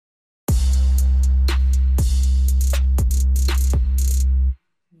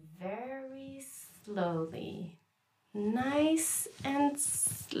slowly. Nice and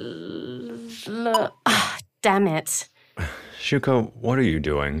slow. Ah, damn it. Shuko, what are you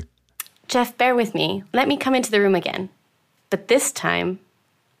doing? Jeff, bear with me. Let me come into the room again. But this time,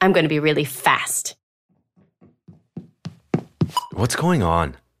 I'm going to be really fast. What's going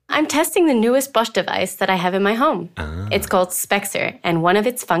on? I'm testing the newest Bosch device that I have in my home. It's called Spexer, and one of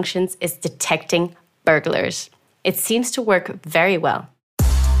its functions is detecting burglars. It seems to work very well.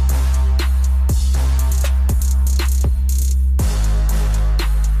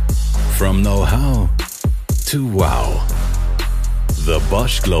 From know-how to wow. The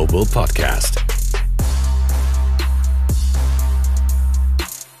Bosch Global Podcast.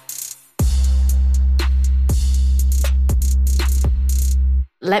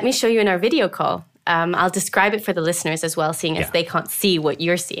 Let me show you in our video call. I'll describe it for the listeners as well, seeing as they can't see what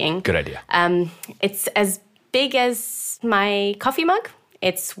you're seeing. Good idea. It's as big as my coffee mug.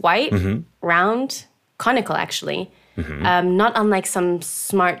 It's white, round, conical actually. Not unlike some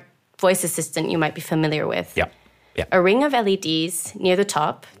smart voice assistant you might be familiar with. Yeah. A ring of LEDs near the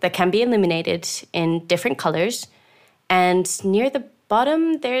top that can be illuminated in different colors. And near the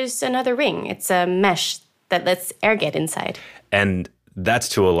bottom, there's another ring. It's a mesh that lets air get inside. And that's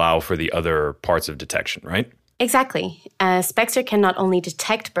to allow for the other parts of detection, right? Exactly. Spexer can not only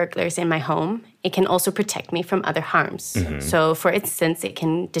detect burglars in my home, it can also protect me from other harms. So, for instance, it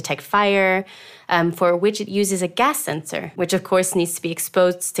can detect fire, for which it uses a gas sensor, which of course needs to be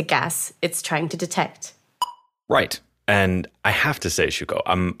exposed to gas it's trying to detect. Right. And I have to say, Shuko,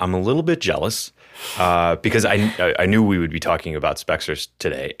 I'm a little bit jealous because I knew we would be talking about Spexers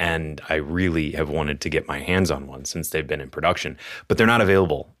today, and I really have wanted to get my hands on one since they've been in production, but they're not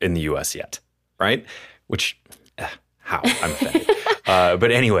available in the US yet, right? Which, how? I'm offended.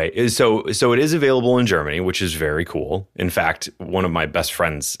 But anyway, so it is available in Germany, which is very cool. In fact, one of my best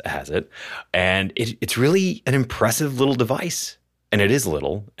friends has it, and it's really an impressive little device. And it is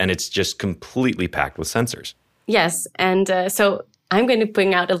little, and it's just completely packed with sensors. Yes, and so I'm going to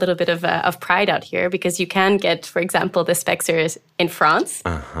bring out a little bit of pride out here because you can get, for example, the Spexers in France.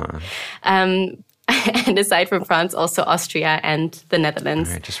 And aside from France, also Austria and the Netherlands.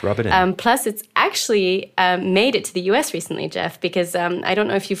 All right, just rub it in. Plus, it's actually made it to the US recently, Jeff, because I don't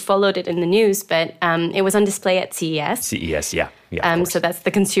know if you followed it in the news, but it was on display at CES. CES, yeah. Yeah, so that's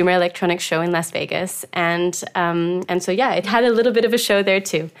the Consumer Electronics Show in Las Vegas. And so, yeah, it had a little bit of a show there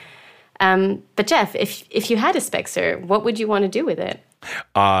too. But Jeff, if you had a Spexer, what would you want to do with it?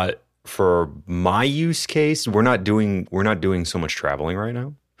 For my use case, we're not doing so much traveling right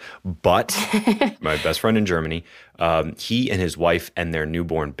now. But my best friend in Germany, he and his wife and their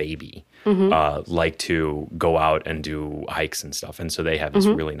newborn baby like to go out and do hikes and stuff. And so they have this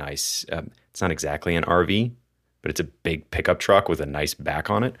really nice, it's not exactly an RV, but it's a big pickup truck with a nice back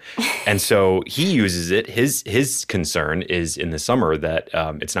on it. And so he uses it. His concern is in the summer that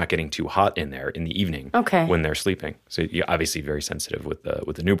it's not getting too hot in there in the evening when they're sleeping. So you're obviously very sensitive with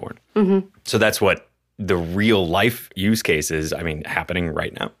the newborn. So that's what the real life use cases, happening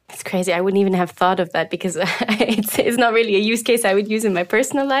right now. It's crazy. I wouldn't even have thought of that because it's not really a use case I would use in my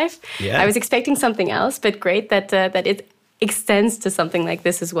personal life. Yeah. I was expecting something else, but great that it extends to something like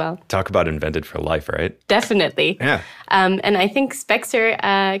this as well. Talk about invented for life, right? Definitely. Yeah. And I think Spexer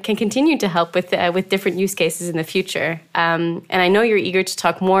can continue to help with different use cases in the future. And I know you're eager to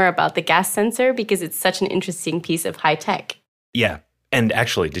talk more about the gas sensor because it's such an interesting piece of high tech. Yeah. And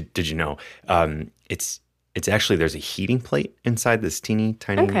actually, did you know, it's actually, there's a heating plate inside this teeny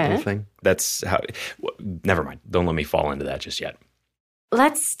tiny little thing. That's how, never mind. Don't let me fall into that just yet.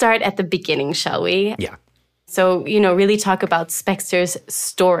 Let's start at the beginning, shall we? Yeah. So, really talk about Spexer's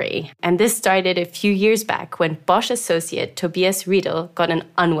story. And this started a few years back when Bosch associate Tobias Riedel got an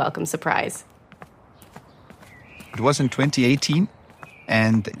unwelcome surprise. It was in 2018.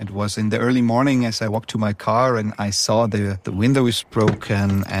 And it was in the early morning as I walked to my car and I saw the window is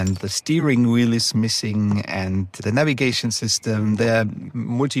broken and the steering wheel is missing and the navigation system, the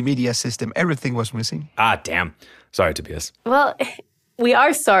multimedia system, everything was missing. Ah, damn. Sorry, Tobias. Well, we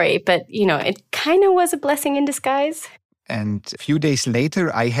are sorry, but, it kind of was a blessing in disguise. And a few days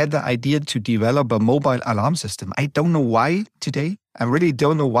later, I had the idea to develop a mobile alarm system. I don't know why today. I really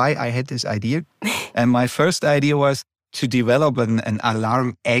don't know why I had this idea. And my first idea was to develop an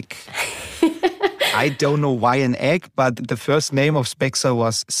alarm egg. I don't know why an egg, but the first name of Spexer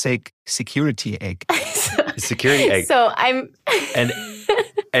was Security Egg. Security Egg. So I'm...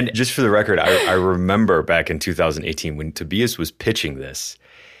 And just for the record, I remember back in 2018 when Tobias was pitching this,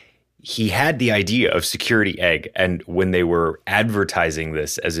 he had the idea of Security Egg. And when they were advertising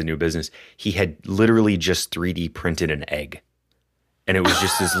this as a new business, he had literally just 3D printed an egg. And it was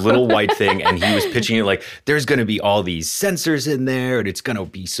just this little white thing. And he was pitching it like, there's going to be all these sensors in there and it's going to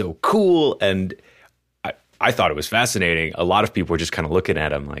be so cool. And I thought it was fascinating. A lot of people were just kind of looking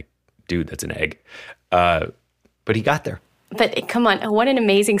at him like, dude, that's an egg. But he got there. But come on, what an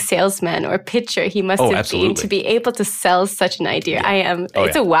amazing salesman or pitcher he must have been to be able to sell such an idea. Yeah.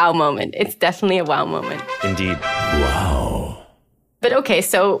 It's a wow moment. It's definitely a wow moment. Indeed. Wow. But okay,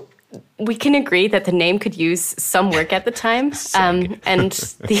 so we can agree that the name could use some work at the time. And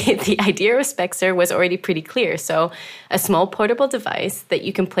the idea of Spexor was already pretty clear. So a small portable device that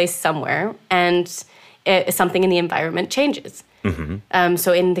you can place somewhere and something in the environment changes. Mm-hmm.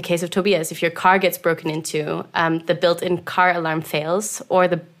 So in the case of Tobias, if your car gets broken into, the built-in car alarm fails or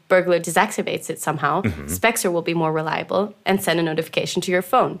the burglar deactivates it somehow, Spexor will be more reliable and send a notification to your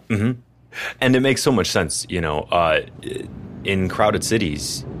phone. Mm-hmm. And it makes so much sense, in crowded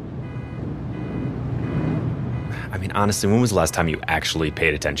cities. I mean, honestly, when was the last time you actually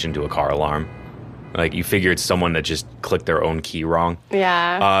paid attention to a car alarm? Like you figured someone that just clicked their own key wrong.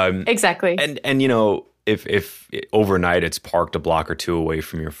 Yeah, exactly. And if overnight it's parked a block or two away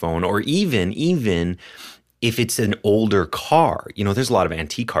from your phone, or even if it's an older car, there's a lot of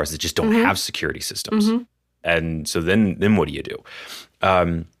antique cars that just don't have security systems. Mm-hmm. And so then what do you do?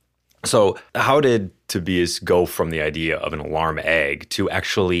 So how did Tobias go from the idea of an alarm egg to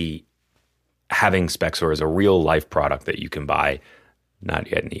actually having Spexor as a real life product that you can buy,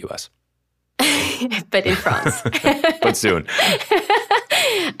 not yet in the US? But in France. But soon.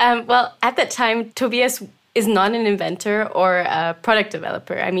 Well, at that time, Tobias is not an inventor or a product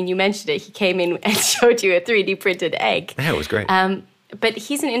developer. I mean, you mentioned it. He came in and showed you a 3D printed egg. Yeah, it was great. But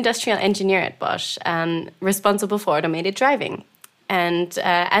he's an industrial engineer at Bosch, responsible for automated driving. And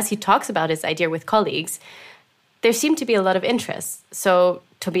as he talks about his idea with colleagues, there seemed to be a lot of interest. So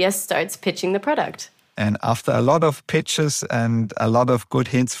Tobias starts pitching the product. And after a lot of pitches and a lot of good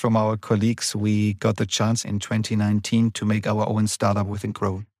hints from our colleagues, we got the chance in 2019 to make our own startup within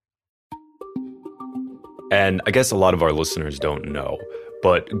Grow. And I guess a lot of our listeners don't know,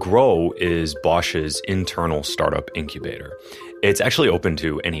 but Grow is Bosch's internal startup incubator. It's actually open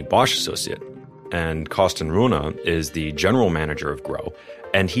to any Bosch associate. And Carsten Rune is the general manager of Grow,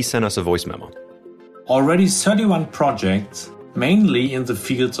 and he sent us a voice memo. Already 31 projects, mainly in the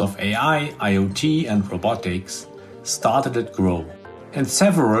fields of AI, IoT and robotics, started at Grow, and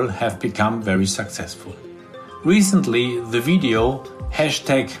several have become very successful. Recently, the video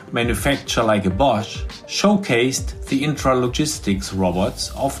 #ManufactureLikeABosch showcased the intralogistics robots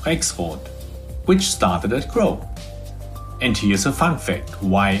of Rexroth, which started at Grow. And here's a fun fact.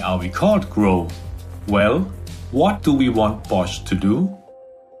 Why are we called Grow? Well, what do we want Bosch to do?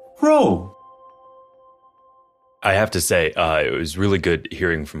 Grow! I have to say, it was really good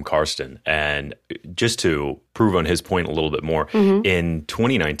hearing from Carsten. And just to prove on his point a little bit more, in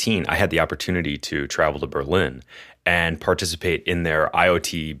 2019, I had the opportunity to travel to Berlin and participate in their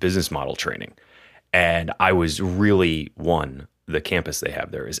IoT business model training. And I was really, the campus they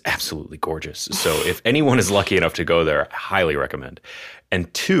have there is absolutely gorgeous. So if anyone is lucky enough to go there, I highly recommend.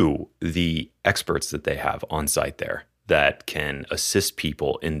 And 2, the experts that they have on site there that can assist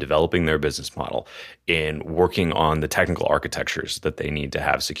people in developing their business model, in working on the technical architectures that they need to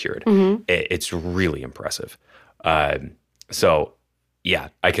have secured. It's really impressive. So yeah,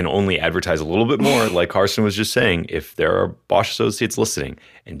 I can only advertise a little bit more. Like Carsten was just saying, if there are Bosch associates listening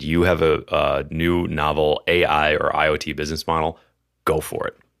and you have a new novel AI or IoT business model, go for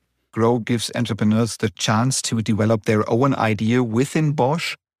it. Grow gives entrepreneurs the chance to develop their own idea within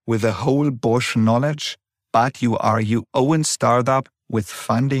Bosch with the whole Bosch knowledge, but you are your own startup with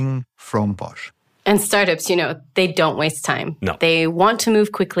funding from Bosch. And startups, they don't waste time. No. They want to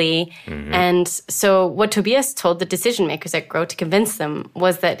move quickly. And so what Tobias told the decision makers at Grow to convince them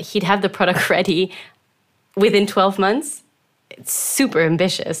was that he'd have the product ready within 12 months. It's super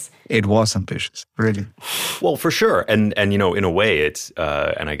ambitious. It was ambitious, really. Well, for sure. And in a way, it's,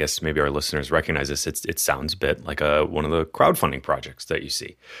 and I guess maybe our listeners recognize this, it sounds a bit like one of the crowdfunding projects that you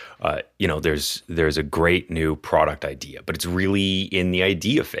see. There's a great new product idea, but it's really in the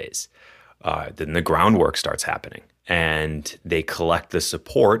idea phase. Then the groundwork starts happening, and they collect the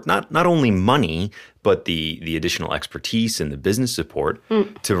support, not only money, but the additional expertise and the business support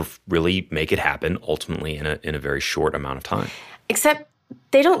to really make it happen ultimately in a very short amount of time. Except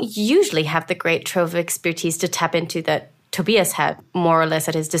they don't usually have the great trove of expertise to tap into that Tobias had more or less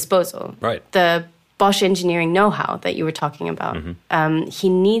at his disposal. Right. The Bosch engineering know-how that you were talking about. He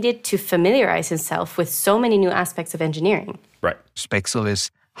needed to familiarize himself with so many new aspects of engineering. Right. Spexor is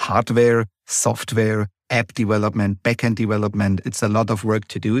hardware, software, app development, backend development. It's a lot of work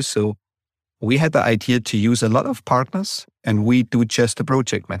to do. So we had the idea to use a lot of partners, and we do just the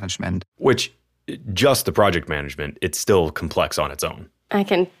project management. Which, just the project management, it's still complex on its own. I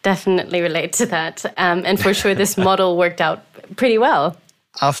can definitely relate to that. And for sure, this model worked out pretty well.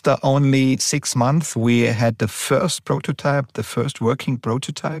 After only 6 months, we had the first prototype, the first working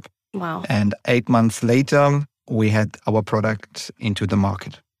prototype. Wow. And 8 months later, we had our product into the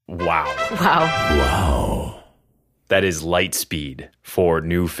market. Wow. Wow. That is light speed for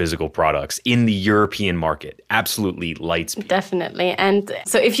new physical products in the European market. Absolutely light speed. Definitely. And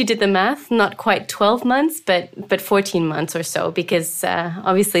so if you did the math, not quite 12 months, but 14 months or so, because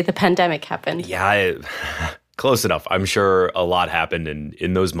obviously the pandemic happened. Yeah, close enough. I'm sure a lot happened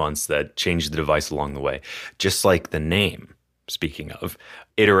in those months that changed the device along the way. Just like the name, speaking of,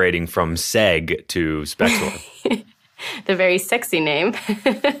 iterating from Seg to Spexor. The very sexy name.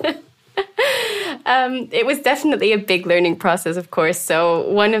 It was definitely a big learning process, of course. So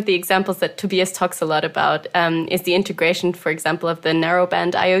one of the examples that Tobias talks a lot about is the integration, for example, of the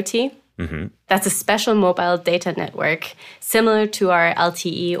narrowband IoT. Mm-hmm. That's a special mobile data network similar to our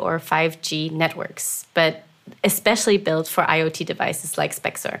LTE or 5G networks, but especially built for IoT devices like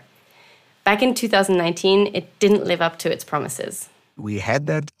Spexor. Back in 2019, it didn't live up to its promises. We had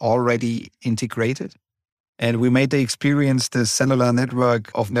that already integrated. And we made the experience the cellular network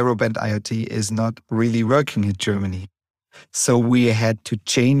of narrowband IoT is not really working in Germany. So we had to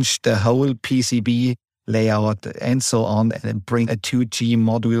change the whole PCB layout and so on and bring a 2G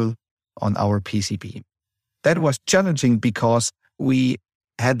module on our PCB. That was challenging because we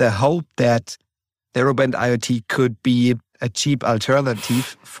had the hope that narrowband IoT could be a cheap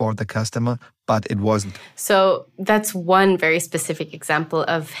alternative for the customer, but it wasn't. So that's one very specific example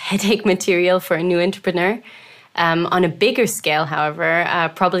of headache material for a new entrepreneur. On a bigger scale, however,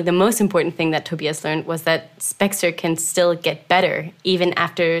 probably the most important thing that Tobias learned was that Spexor can still get better even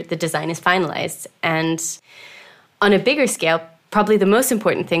after the design is finalized. And on a bigger scale, probably the most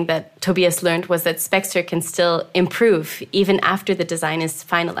important thing that Tobias learned was that Spexor can still improve even after the design is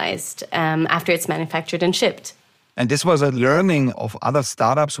finalized, after it's manufactured and shipped. And this was a learning of other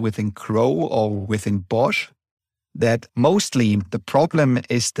startups within Grow or within Bosch, that mostly the problem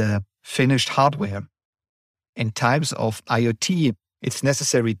is the finished hardware. In times of IoT, it's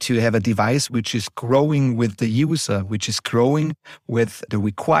necessary to have a device which is growing with the user, which is growing with the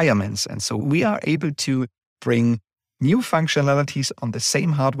requirements. And so we are able to bring new functionalities on the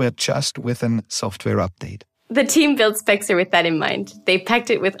same hardware just with a software update. The team built Spexor with that in mind. They packed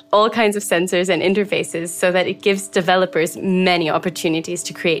it with all kinds of sensors and interfaces so that it gives developers many opportunities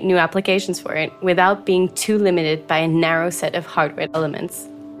to create new applications for it without being too limited by a narrow set of hardware elements.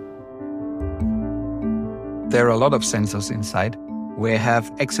 There are a lot of sensors inside. We have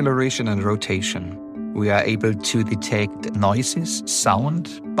acceleration and rotation. We are able to detect noises,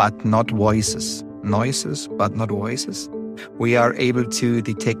 sound, but not voices. Noises, but not voices. We are able to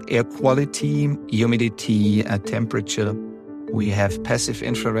detect air quality, humidity, temperature. We have passive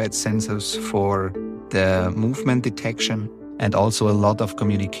infrared sensors for the movement detection and also a lot of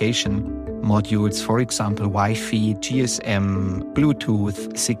communication modules, for example, Wi-Fi, GSM, Bluetooth,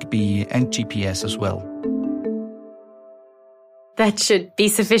 Zigbee, and GPS as well. That should be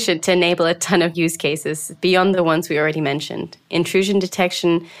sufficient to enable a ton of use cases beyond the ones we already mentioned. Intrusion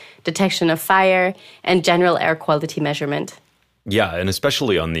detection, detection of fire, and general air quality measurement. Yeah, and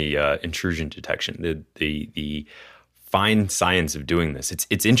especially on the intrusion detection, the fine science of doing this.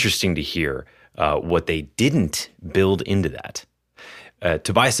 It's interesting to hear what they didn't build into that.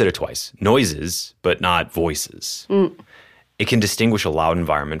 Tobias said it twice: noises, but not voices. It can distinguish a loud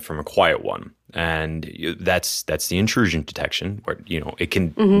environment from a quiet one, and that's the intrusion detection, where it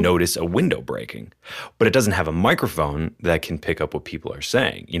can notice a window breaking, but it doesn't have a microphone that can pick up what people are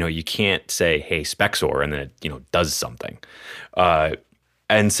saying. You can't say, "Hey, Spexor," and then it does something.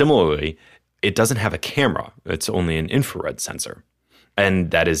 And similarly, it doesn't have a camera; it's only an infrared sensor,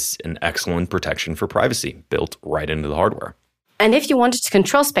 and that is an excellent protection for privacy built right into the hardware. And if you wanted to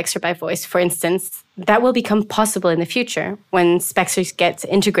control Spexor by voice, for instance, that will become possible in the future when Spexor gets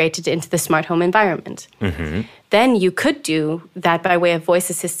integrated into the smart home environment. Mm-hmm. Then you could do that by way of voice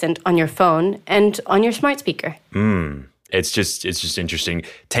assistant on your phone and on your smart speaker. It's just interesting.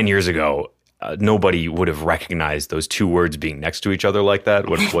 10 years ago, nobody would have recognized those two words being next to each other like that.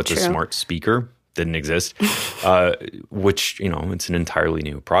 What's a smart speaker? Didn't exist. Which, it's an entirely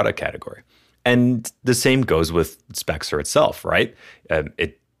new product category. And the same goes with Spexor itself, right?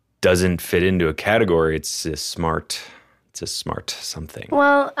 It doesn't fit into a category. It's a smart something.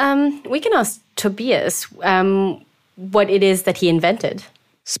 Well, we can ask Tobias what it is that he invented.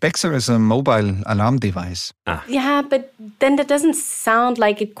 Spexer is a mobile alarm device. Yeah, but then that doesn't sound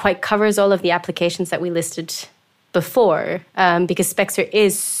like it quite covers all of the applications that we listed before, because Spexer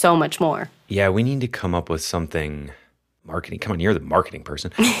is so much more. Yeah, we need to come up with something marketing. Come on, you're the marketing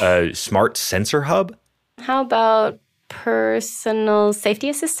person. Smart sensor hub? How about personal safety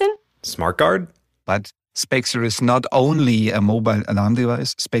assistant? Smart guard? But Spexer is not only a mobile alarm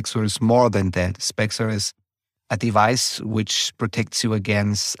device. Spexer is more than that. Spexer is a device which protects you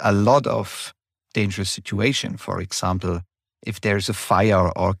against a lot of dangerous situations. For example, if there's a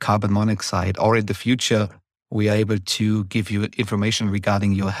fire or carbon monoxide, or in the future, we are able to give you information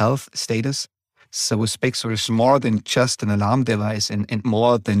regarding your health status. So Spexer is more than just an alarm device and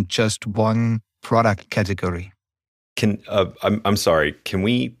more than just one product category. I'm sorry. Can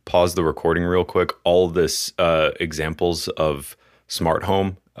we pause the recording real quick? All this examples of smart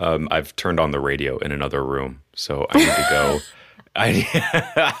home. I've turned on the radio in another room, so I need to go.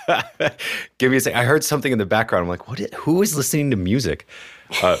 Give me a second. I heard something in the background. I'm like, what? Who is listening to music?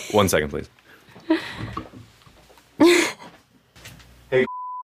 1 second, please. Hey,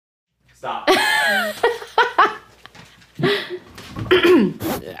 stop.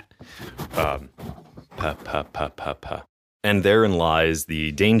 And therein lies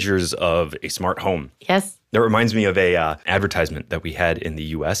the dangers of a smart home. Yes. That reminds me of a advertisement that we had in the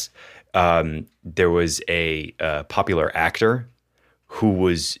U.S. There was a popular actor who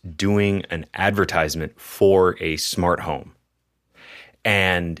was doing an advertisement for a smart home.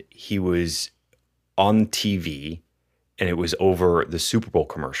 And he was on TV, and it was over the Super Bowl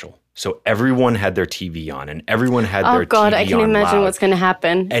commercial. So everyone had their TV on, and everyone had their TV on. Oh, God, I can imagine loud. What's going to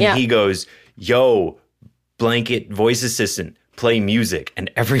happen. And he goes, yo, blanket voice assistant, play music.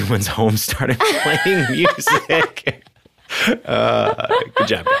 And everyone's home started playing music. Good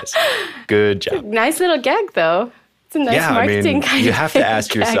job, guys. Good job. Nice little gag, though. It's a nice marketing kind of you have to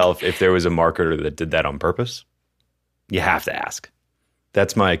ask yourself if there was a marketer that did that on purpose. You have to ask.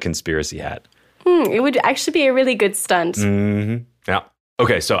 That's my conspiracy hat. It would actually be a really good stunt. Mm-hmm. Yeah.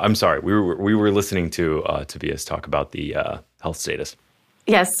 Okay, so I'm sorry. We were listening to Tobias talk about the health status.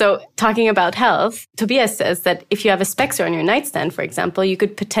 Yes, so talking about health, Tobias says that if you have a Spexer on your nightstand, for example, you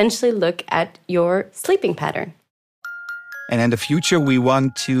could potentially look at your sleeping pattern. And in the future, we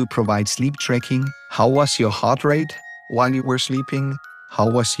want to provide sleep tracking. How was your heart rate while you were sleeping? How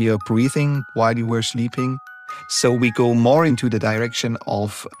was your breathing while you were sleeping? So we go more into the direction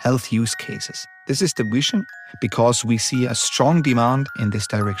of health use cases. This is the vision because we see a strong demand in this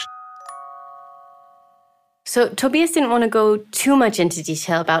direction. So Tobias didn't want to go too much into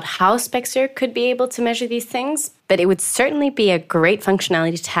detail about how Spexer could be able to measure these things, but it would certainly be a great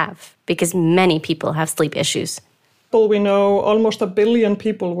functionality to have because many people have sleep issues. We know almost 1 billion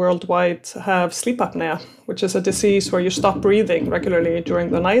people worldwide have sleep apnea, which is a disease where you stop breathing regularly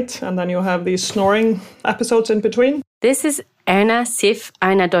during the night, and then you have these snoring episodes in between. This is Erna Sif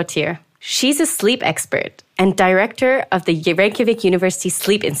Arnardóttir. She's a sleep expert and director of the Reykjavik University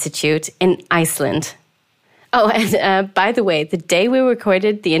Sleep Institute in Iceland. Oh, and by the way, the day we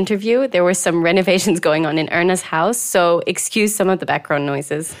recorded the interview, there were some renovations going on in Erna's house, so excuse some of the background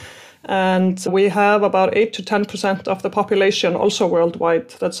noises. And we have about 8 to 10% of the population also worldwide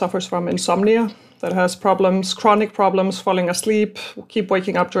that suffers from insomnia, that has problems, chronic problems, falling asleep, keep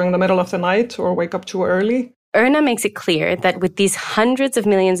waking up during the middle of the night or wake up too early. Erna makes it clear that with these hundreds of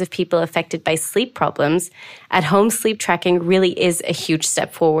millions of people affected by sleep problems, at-home sleep tracking really is a huge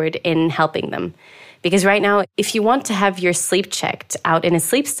step forward in helping them. Because right now, if you want to have your sleep checked out in a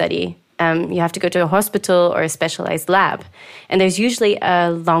sleep study, you have to go to a hospital or a specialized lab. And there's usually a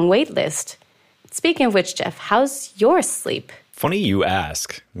long wait list. Speaking of which, Jeff, how's your sleep? Funny you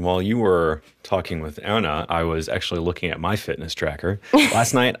ask. While you were talking with Erna, I was actually looking at my fitness tracker.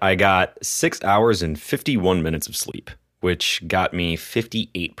 Last night, I got 6 hours and 51 minutes of sleep, which got me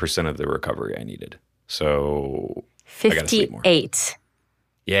 58% of the recovery I needed. So 58. I gotta sleep more.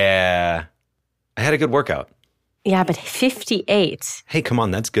 Yeah. I had a good workout. Yeah, but 58. Hey, come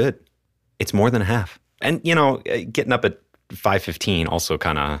on, that's good. It's more than half. And, you know, getting up at 5:15 also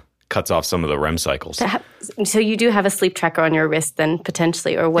kind of cuts off some of the REM cycles. So you do have a sleep tracker on your wrist then,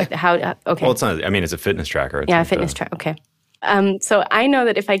 potentially, or what? How? Okay. Well, it's not, I mean, it's a fitness tracker. Yeah, a fitness tracker, okay. So I know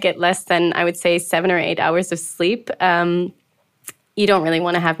that if I get less than, I would say, 7 or 8 hours of sleep, you don't really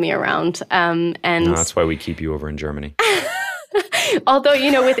want to have me around. And no, that's why we keep you over in Germany. Although, you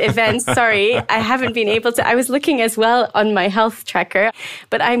know, with events, sorry, I haven't been able to. I was looking as well on my health tracker,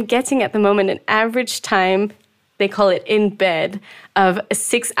 but I'm getting at the moment an average time, they call it in bed, of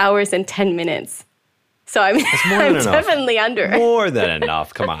 6 hours and 10 minutes. So I mean, I'm definitely under. More than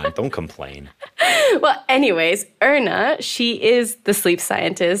enough. Come on, don't complain. Well, anyways, Erna, she is the sleep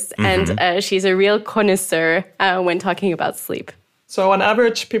scientist, and she's a real connoisseur when talking about sleep. So on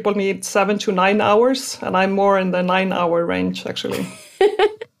average, people need 7 to 9 hours, and I'm more in the 9-hour range, actually.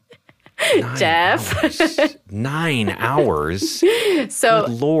 Jeff. 9 hours? So,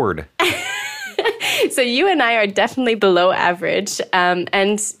 good Lord. So you and I are definitely below average,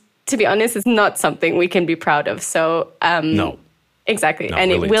 and to be honest, it's not something we can be proud of. So no. Exactly. No,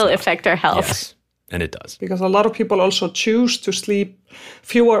 and really it will affect our health. Yes, and it does. Because a lot of people also choose to sleep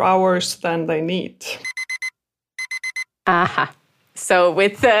fewer hours than they need. Aha. So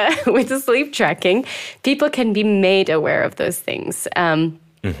with the sleep tracking, people can be made aware of those things.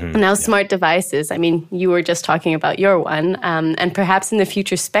 Now, smart devices, I mean, you were just talking about your one, and perhaps in the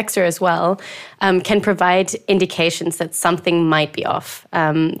future Spexor as well, can provide indications that something might be off.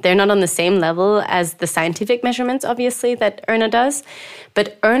 They're not on the same level as the scientific measurements, obviously, that Erna does,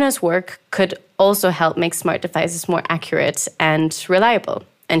 but Erna's work could also help make smart devices more accurate and reliable.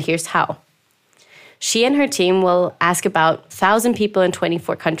 And here's how. She and her team will ask about 1,000 people in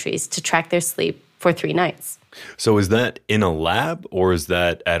 24 countries to track their sleep for 3 nights. So is that in a lab or is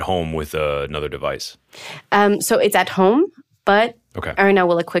that at home with another device? So it's at home, but Okay. Erna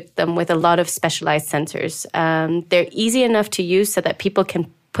will equip them with a lot of specialized sensors. They're easy enough to use so that people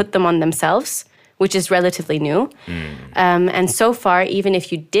can put them on themselves, which is relatively new. And so far, even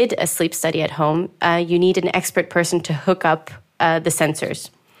if you did a sleep study at home, you need an expert person to hook up the sensors.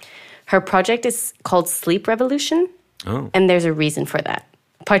 Her project is called Sleep Revolution, and there's a reason for that.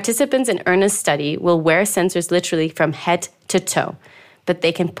 Participants in Erna's study will wear sensors literally from head to toe, but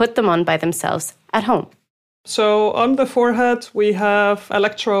they can put them on by themselves at home. So on the forehead, we have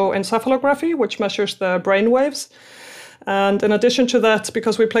electroencephalography, which measures the brain waves. And in addition to that,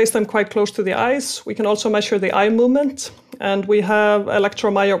 because we place them quite close to the eyes, we can also measure the eye movement. And we have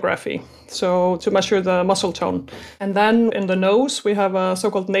electromyography, so to measure the muscle tone. And then in the nose, we have a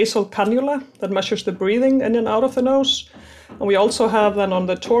so-called nasal cannula that measures the breathing in and out of the nose. And we also have then on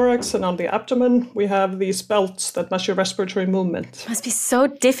the thorax and on the abdomen, we have these belts that measure respiratory movement. It must be so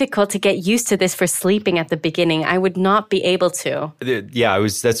difficult to get used to this for sleeping at the beginning. I would not be able to. Yeah,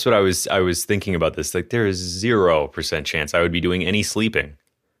 that's what I was thinking about this. Like there is 0% chance I would be doing any sleeping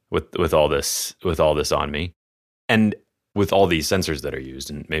with all this on me. And with all these sensors that are used,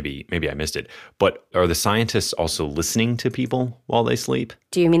 and maybe I missed it, but are the scientists also listening to people while they sleep?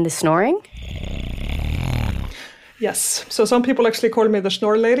 Do you mean the snoring? Yes. So some people actually call me the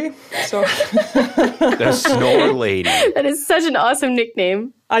snore lady. So The snore lady. That is such an awesome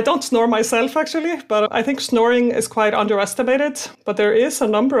nickname. I don't snore myself, actually, but I think snoring is quite underestimated. But there is a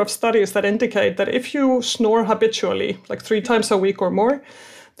number of studies that indicate that if you snore habitually, like 3 times a week or more,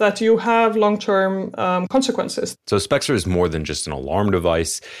 that you have long-term consequences. So Spexor is more than just an alarm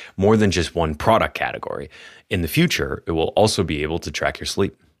device, more than just one product category. In the future, it will also be able to track your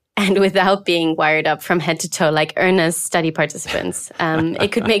sleep. And without being wired up from head to toe like Erna's study participants.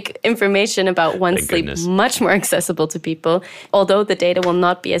 It could make information about one's sleep much more accessible to people, although the data will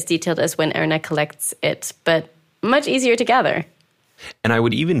not be as detailed as when Erna collects it, but much easier to gather. And I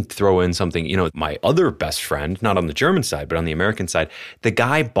would even throw in something, my other best friend, not on the German side, but on the American side, the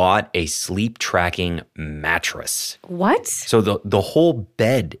guy bought a sleep tracking mattress. What? So the whole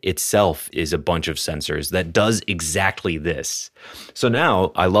bed itself is a bunch of sensors that does exactly this. So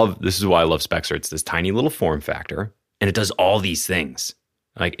now this is why I love Spexor. It's this tiny little form factor, and it does all these things.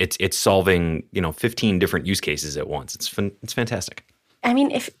 Like it's solving, 15 different use cases at once. It's fantastic. I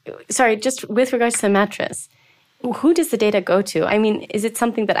mean, just with regards to the mattress, who does the data go to? I mean, is it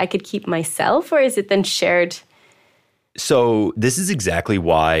something that I could keep myself, or is it then shared? So this is exactly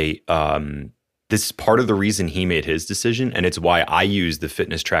why, this is part of the reason he made his decision, and it's why I use the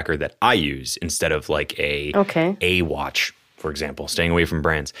fitness tracker that I use instead of like a watch, for example, staying away from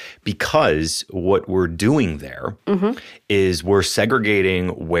brands. Because what we're doing there is we're segregating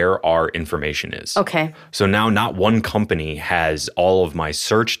where our information is. Okay. So now not one company has all of my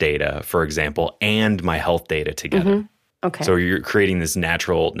search data, for example, and my health data together. Okay. So you're creating this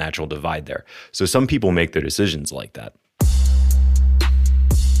natural divide there. So some people make their decisions like that.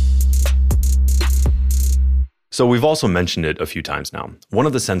 So we've also mentioned it a few times now. One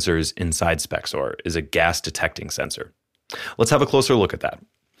of the sensors inside Spexor is a gas detecting sensor. Let's have a closer look at that.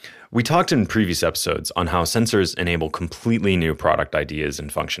 We talked in previous episodes on how sensors enable completely new product ideas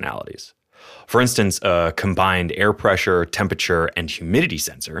and functionalities. For instance, a combined air pressure, temperature, and humidity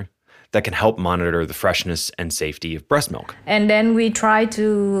sensor that can help monitor the freshness and safety of breast milk. And then we try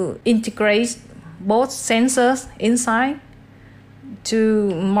to integrate both sensors inside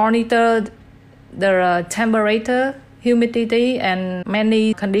to monitor the temperature, humidity, and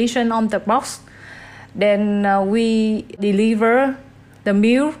many conditions on the box. Then we deliver the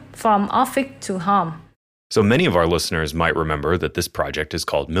meal from office to home. So many of our listeners might remember that this project is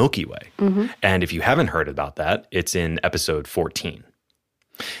called Milky Way. And if you haven't heard about that, it's in episode 14.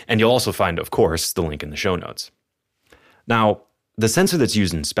 And you'll also find, of course, the link in the show notes. Now, the sensor that's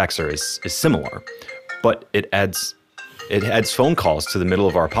used in Spexer is similar, but it adds phone calls to the middle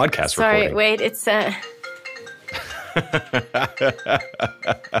of our podcast recording. Sorry, wait, it's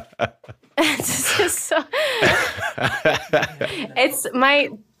it's my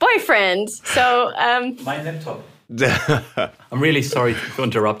boyfriend. So my laptop. I'm really sorry to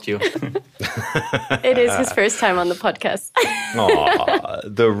interrupt you. It is his first time on the podcast. Aw,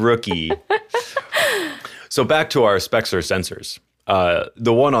 the rookie. So back to our Spexer sensors.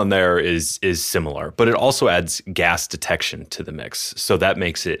 The one on there is similar, but it also adds gas detection to the mix. So that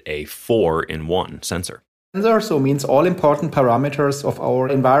makes it a 4-in-1 sensor. Sensor, so means all important parameters of our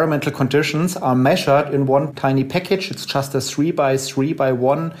environmental conditions are measured in one tiny package. It's just a 3 by 3 by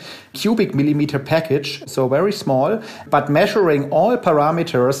 1 cubic millimeter package, so very small, but measuring all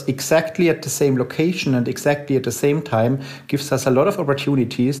parameters exactly at the same location and exactly at the same time gives us a lot of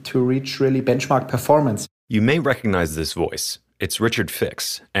opportunities to reach really benchmark performance. You may recognize this voice. It's Richard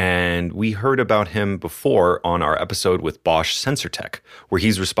Fix, and we heard about him before on our episode with Bosch SensorTech, where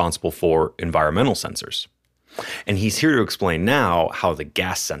he's responsible for environmental sensors. And he's here to explain now how the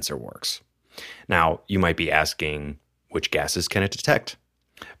gas sensor works. Now, you might be asking, which gases can it detect?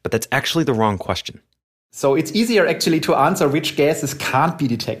 But that's actually the wrong question. So it's easier actually to answer which gases can't be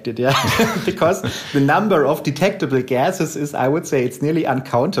detected, yeah, because the number of detectable gases is, I would say, it's nearly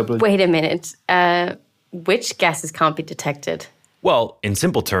uncountable. Wait a minute. Which gases can't be detected? Well, in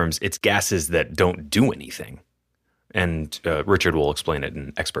simple terms, it's gases that don't do anything. And Richard will explain it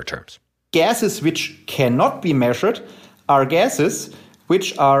in expert terms. Gases which cannot be measured are gases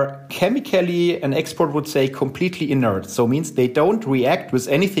which are chemically, an expert would say, completely inert. So means they don't react with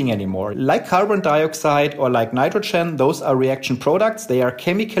anything anymore. Like carbon dioxide or like nitrogen, those are reaction products. They are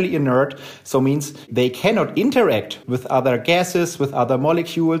chemically inert. So means they cannot interact with other gases, with other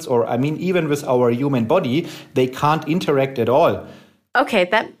molecules, or even with our human body. They can't interact at all. Okay,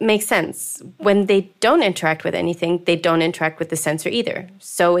 that makes sense. When they don't interact with anything, they don't interact with the sensor either.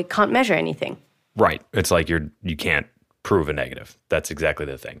 So it can't measure anything. Right. It's like you can't prove a negative. That's exactly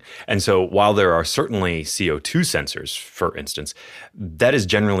the thing. And so while there are certainly CO2 sensors, for instance, that is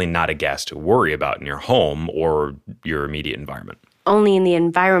generally not a gas to worry about in your home or your immediate environment. Only in the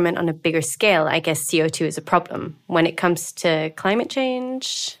environment on a bigger scale, I guess CO2 is a problem. When it comes to climate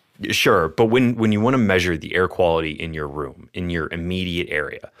change... Sure, but when you want to measure the air quality in your room, in your immediate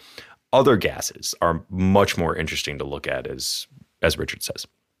area, other gases are much more interesting to look at, as Richard says.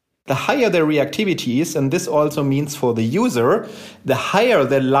 The higher the reactivity is, and this also means for the user, the higher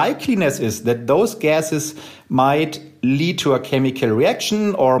the likeliness is that those gases might lead to a chemical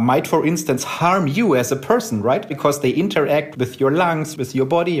reaction or might, for instance, harm you as a person, right? Because they interact with your lungs, with your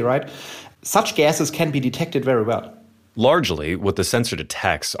body, right? Such gases can be detected very well. Largely, what the sensor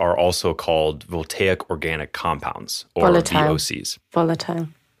detects are also called voltaic organic compounds, or VOCs. Volatile.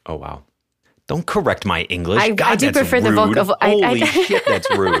 Oh, wow. Don't correct my English. I do prefer rude. the Holy shit,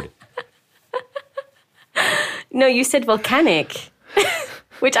 that's rude. No, you said volcanic,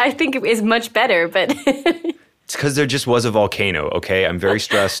 which I think is much better, but... It's because there just was a volcano, okay? I'm very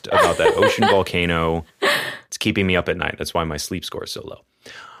stressed about that ocean volcano. It's keeping me up at night. That's why my sleep score is so low.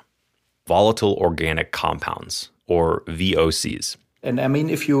 Volatile organic compounds, or VOCs. And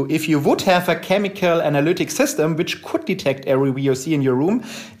if you would have a chemical analytic system which could detect every VOC in your room,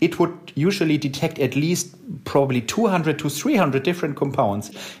 it would usually detect at least probably 200 to 300 different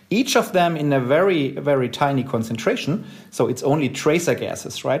compounds, each of them in a very, very tiny concentration. So it's only tracer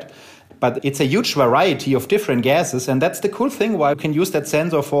gases, right? But it's a huge variety of different gases. And that's the cool thing why you can use that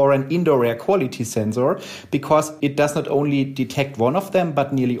sensor for an indoor air quality sensor, because it does not only detect one of them,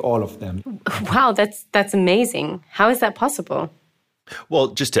 but nearly all of them. Wow, that's amazing. How is that possible? Well,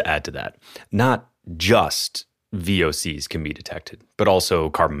 just to add to that, not just VOCs can be detected, but also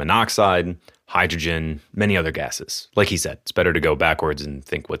carbon monoxide, hydrogen, many other gases. Like he said, it's better to go backwards and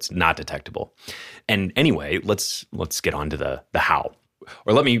think what's not detectable. And anyway, let's get on to the how.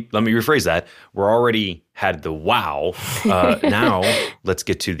 Or let me rephrase that. We're already had the wow. Now let's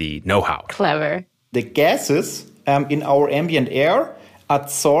get to the know-how. Clever. The gases in our ambient air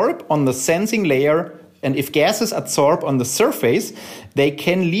adsorb on the sensing layer. And if gases adsorb on the surface, they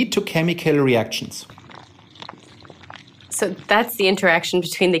can lead to chemical reactions. So that's the interaction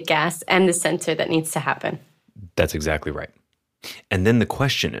between the gas and the sensor that needs to happen. That's exactly right. And then the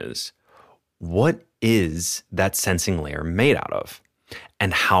question is, what is that sensing layer made out of?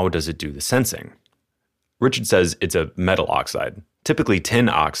 And how does it do the sensing? Richard says it's a metal oxide, typically tin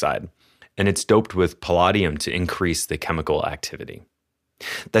oxide, and it's doped with palladium to increase the chemical activity.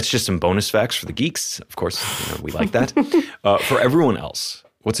 That's just some bonus facts for the geeks. Of course, we like that. For everyone else,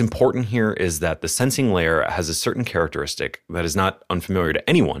 what's important here is that the sensing layer has a certain characteristic that is not unfamiliar to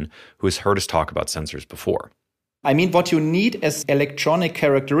anyone who has heard us talk about sensors before. I mean, what you need as electronic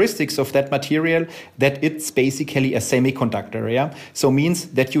characteristics of that material, that it's basically a semiconductor, yeah? So means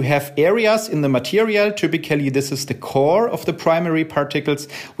that you have areas in the material, typically this is the core of the primary particles,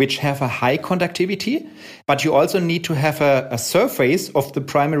 which have a high conductivity, but you also need to have a surface of the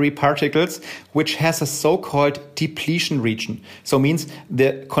primary particles, which has a so-called depletion region. So means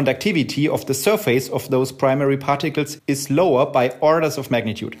the conductivity of the surface of those primary particles is lower by orders of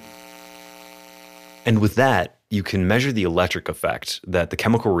magnitude. And with that, you can measure the electric effect that the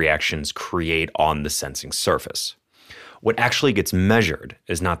chemical reactions create on the sensing surface. What actually gets measured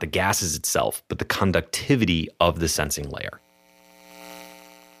is not the gases itself, but the conductivity of the sensing layer.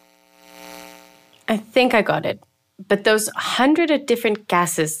 I think I got it. But those 100 of different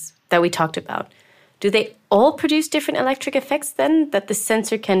gases that we talked about, do they all produce different electric effects then that the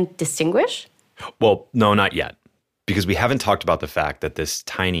sensor can distinguish? Well, no, not yet. Because we haven't talked about the fact that this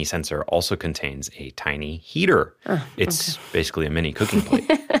tiny sensor also contains a tiny heater. It's basically a mini cooking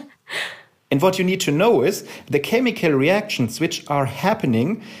plate. And what you need to know is the chemical reactions which are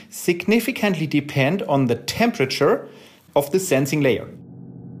happening significantly depend on the temperature of the sensing layer.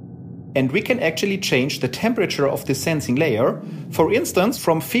 And we can actually change the temperature of the sensing layer, for instance,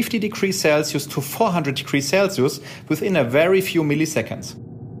 from 50 degrees Celsius to 400 degrees Celsius within a very few milliseconds.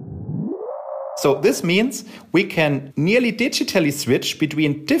 So this means we can nearly digitally switch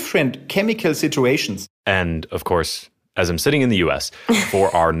between different chemical situations. And of course, as I'm sitting in the US, for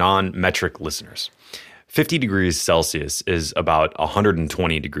our non-metric listeners, 50 degrees Celsius is about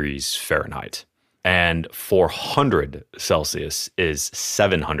 120 degrees Fahrenheit. And 400 Celsius is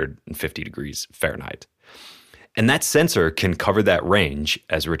 750 degrees Fahrenheit. And that sensor can cover that range,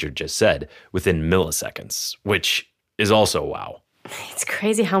 as Richard just said, within milliseconds, which is also wow. It's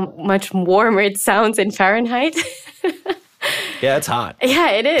crazy how much warmer it sounds in Fahrenheit. Yeah, it's hot. Yeah,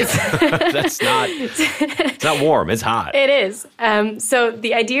 it is. It's not warm, it's hot. It is. So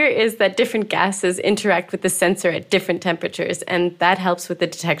the idea is that different gases interact with the sensor at different temperatures, and that helps with the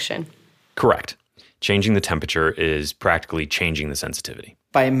detection. Correct. Changing the temperature is practically changing the sensitivity.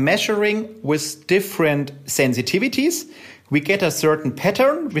 By measuring with different sensitivities, we get a certain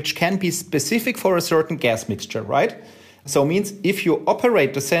pattern which can be specific for a certain gas mixture, right? So it means if you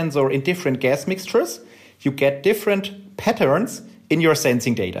operate the sensor in different gas mixtures, you get different patterns in your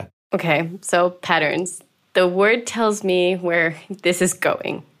sensing data. Okay, so patterns. The word tells me where this is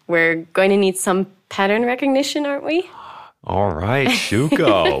going. We're going to need some pattern recognition, aren't we? All right,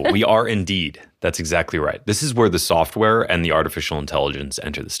 Shuko. We are indeed. That's exactly right. This is where the software and the artificial intelligence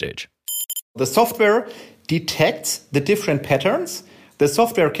enter the stage. The software detects the different patterns. The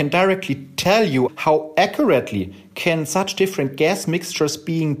software can directly tell you how accurately can such different gas mixtures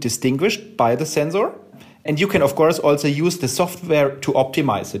being distinguished by the sensor. And you can, of course, also use the software to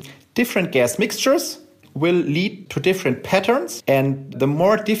optimize it. Different gas mixtures will lead to different patterns, and the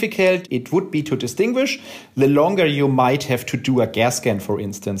more difficult it would be to distinguish, the longer you might have to do a gas scan, for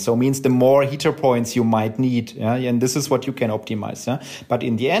instance. So it means the more heater points you might need, and this is what you can optimize. But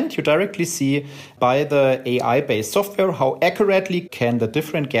in the end, you directly see by the AI-based software how accurately can the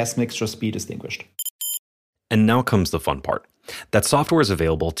different gas mixtures be distinguished. And now comes the fun part. That software is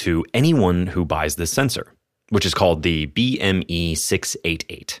available to anyone who buys this sensor, which is called the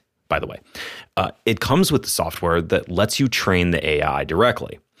BME688. By the way, it comes with the software that lets you train the AI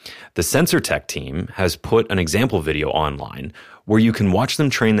directly. The Sensor Tech team has put an example video online where you can watch them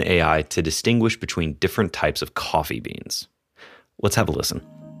train the AI to distinguish between different types of coffee beans. Let's have a listen.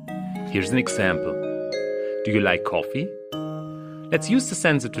 Here's an example. Do you like coffee? Let's use the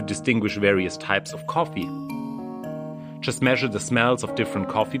sensor to distinguish various types of coffee. Just measure the smells of different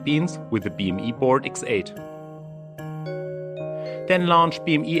coffee beans with the BME Board X8. Then launch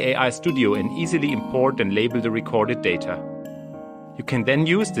BME AI Studio and easily import and label the recorded data. You can then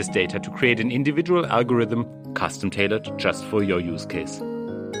use this data to create an individual algorithm custom-tailored just for your use case.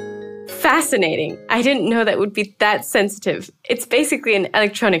 Fascinating. I didn't know that would be that sensitive. It's basically an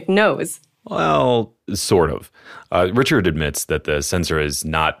electronic nose. Well, sort of. Richard admits that the sensor is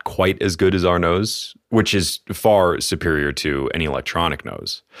not quite as good as our nose, which is far superior to any electronic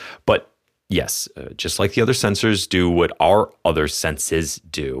nose. But yes, just like the other sensors do what our other senses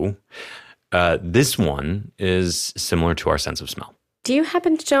do, this one is similar to our sense of smell. Do you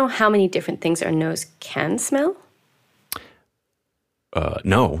happen to know how many different things our nose can smell?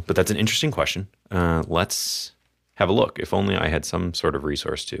 No, but that's an interesting question. Let's have a look. If only I had some sort of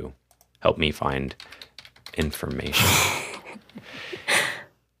resource to help me find information.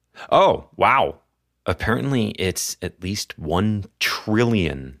 Oh, wow. Apparently, it's at least 1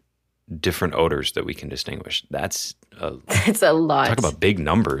 trillion different odors that we can distinguish. That's a lot. Talk about big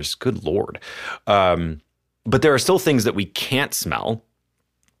numbers. Good Lord. But there are still things that we can't smell,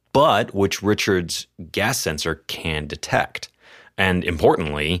 but which Richard's gas sensor can detect. And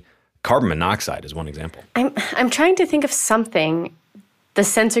importantly, carbon monoxide is one example. I'm trying to think of something the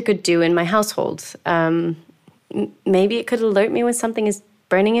sensor could do in my household. Maybe it could alert me when something is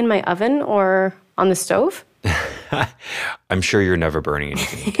burning in my oven or on the stove. I'm sure you're never burning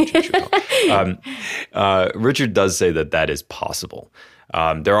anything in the kitchen. Richard does say that is possible.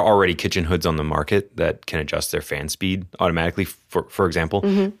 There are already kitchen hoods on the market that can adjust their fan speed automatically, for example,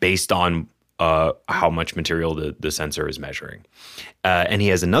 based on how much material the sensor is measuring. And he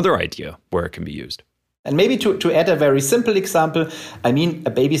has another idea where it can be used. And maybe to add a very simple example, I mean, a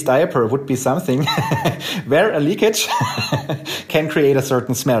baby's diaper would be something where a leakage can create a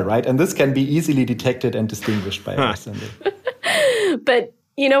certain smell, right? And this can be easily detected and distinguished by our sensor. But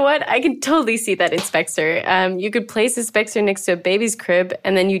you know what? I can totally see that in Spexor. You could place a Spexor next to a baby's crib,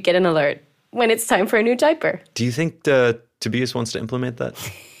 and then you'd get an alert when it's time for a new diaper. Do you think Tobias wants to implement that?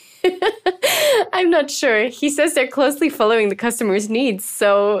 I'm not sure. He says they're closely following the customer's needs.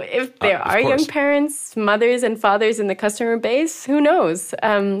 So if there are young parents, mothers and fathers in the customer base, who knows?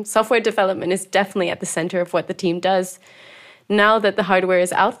 Software development is definitely at the center of what the team does now that the hardware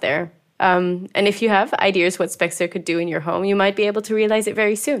is out there. And if you have ideas what Spexor could do in your home, you might be able to realize it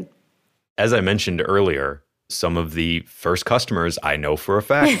very soon. As I mentioned earlier, some of the first customers I know for a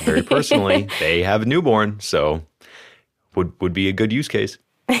fact, very personally, they have a newborn. So would be a good use case.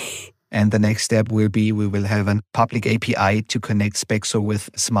 And the next step will be we will have a public API to connect Spexor with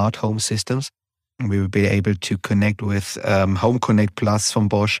smart home systems. We will be able to connect with Home Connect Plus from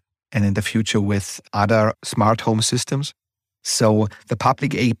Bosch and in the future with other smart home systems. So the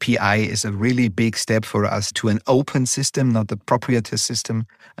public API is a really big step for us to an open system, not a proprietary system,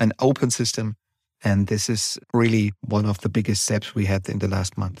 an open system. And this is really one of the biggest steps we had in the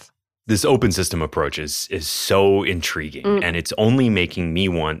last month. This open system approach is so intriguing, and it's only making me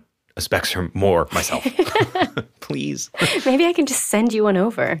want a Spexor more myself. Please. Maybe I can just send you one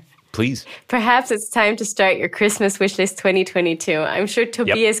over. Please. Perhaps it's time to start your Christmas wishlist 2022. I'm sure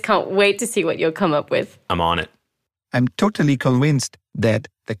Tobias can't wait to see what you'll come up with. I'm on it. I'm totally convinced that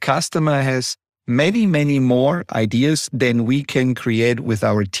the customer has many, many more ideas than we can create with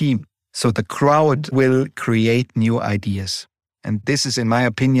our team. So the crowd will create new ideas. And this is, in my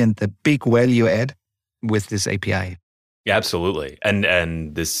opinion, the big value add with this API. Yeah, absolutely.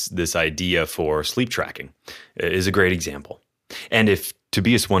 And this idea for sleep tracking is a great example. And if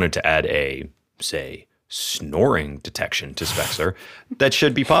Tobias wanted to add a, say, snoring detection to Spexor, that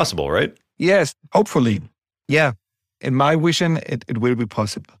should be possible, right? Yes, hopefully. Yeah. In my vision, it will be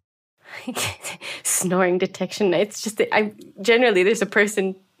possible. Snoring detection. It's just generally there's a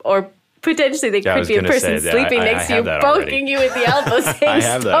person, or potentially there could be a person sleeping next to you, poking you with the elbow saying, I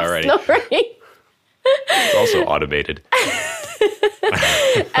have that already. Snoring. It's also automated.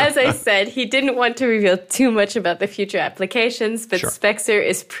 As I said, he didn't want to reveal too much about the future applications, but Spexor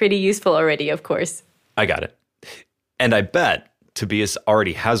is pretty useful already, of course. I got it. And I bet Tobias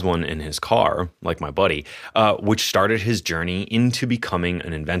already has one in his car, like my buddy, which started his journey into becoming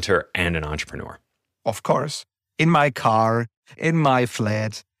an inventor and an entrepreneur. Of course. In my car, in my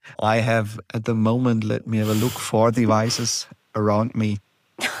flat, I have at the moment, let me have a look, 4 devices around me.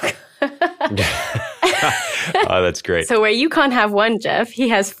 Oh, that's great. So where you can't have one, Jeff, he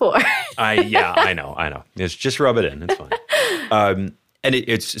has 4. I know. Just rub it in. It's fine.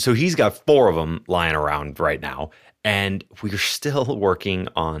 And so he's got 4 of them lying around right now. And we're still working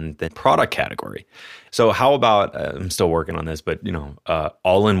on the product category. So how about, I'm still working on this, but,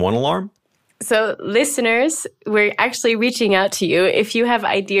 all-in-one alarm? So listeners, we're actually reaching out to you. If you have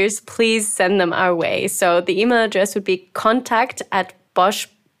ideas, please send them our way. So the email address would be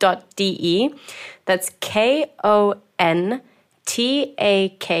contact@bosch.de. That's KONTAKT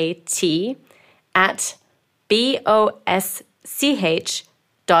 @BOSCH.de.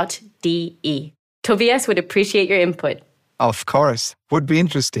 Tobias would appreciate your input. Of course. Would be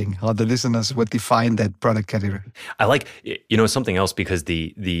interesting how the listeners would define that product category. I like, something else, because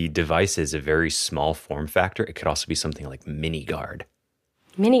the device is a very small form factor. It could also be something like Mini Guard.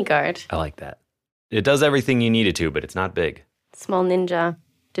 Mini Guard. I like that. It does everything you need it to, but it's not big. Small ninja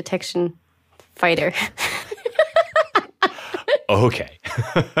detection fighter. Okay.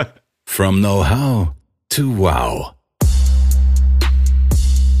 From know-how to wow.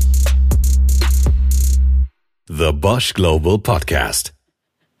 The Bosch Global Podcast.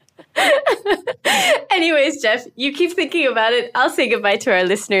 Anyways, Jeff, you keep thinking about it. I'll say goodbye to our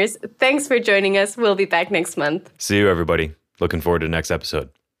listeners. Thanks for joining us. We'll be back next month. See you, everybody. Looking forward to the next episode.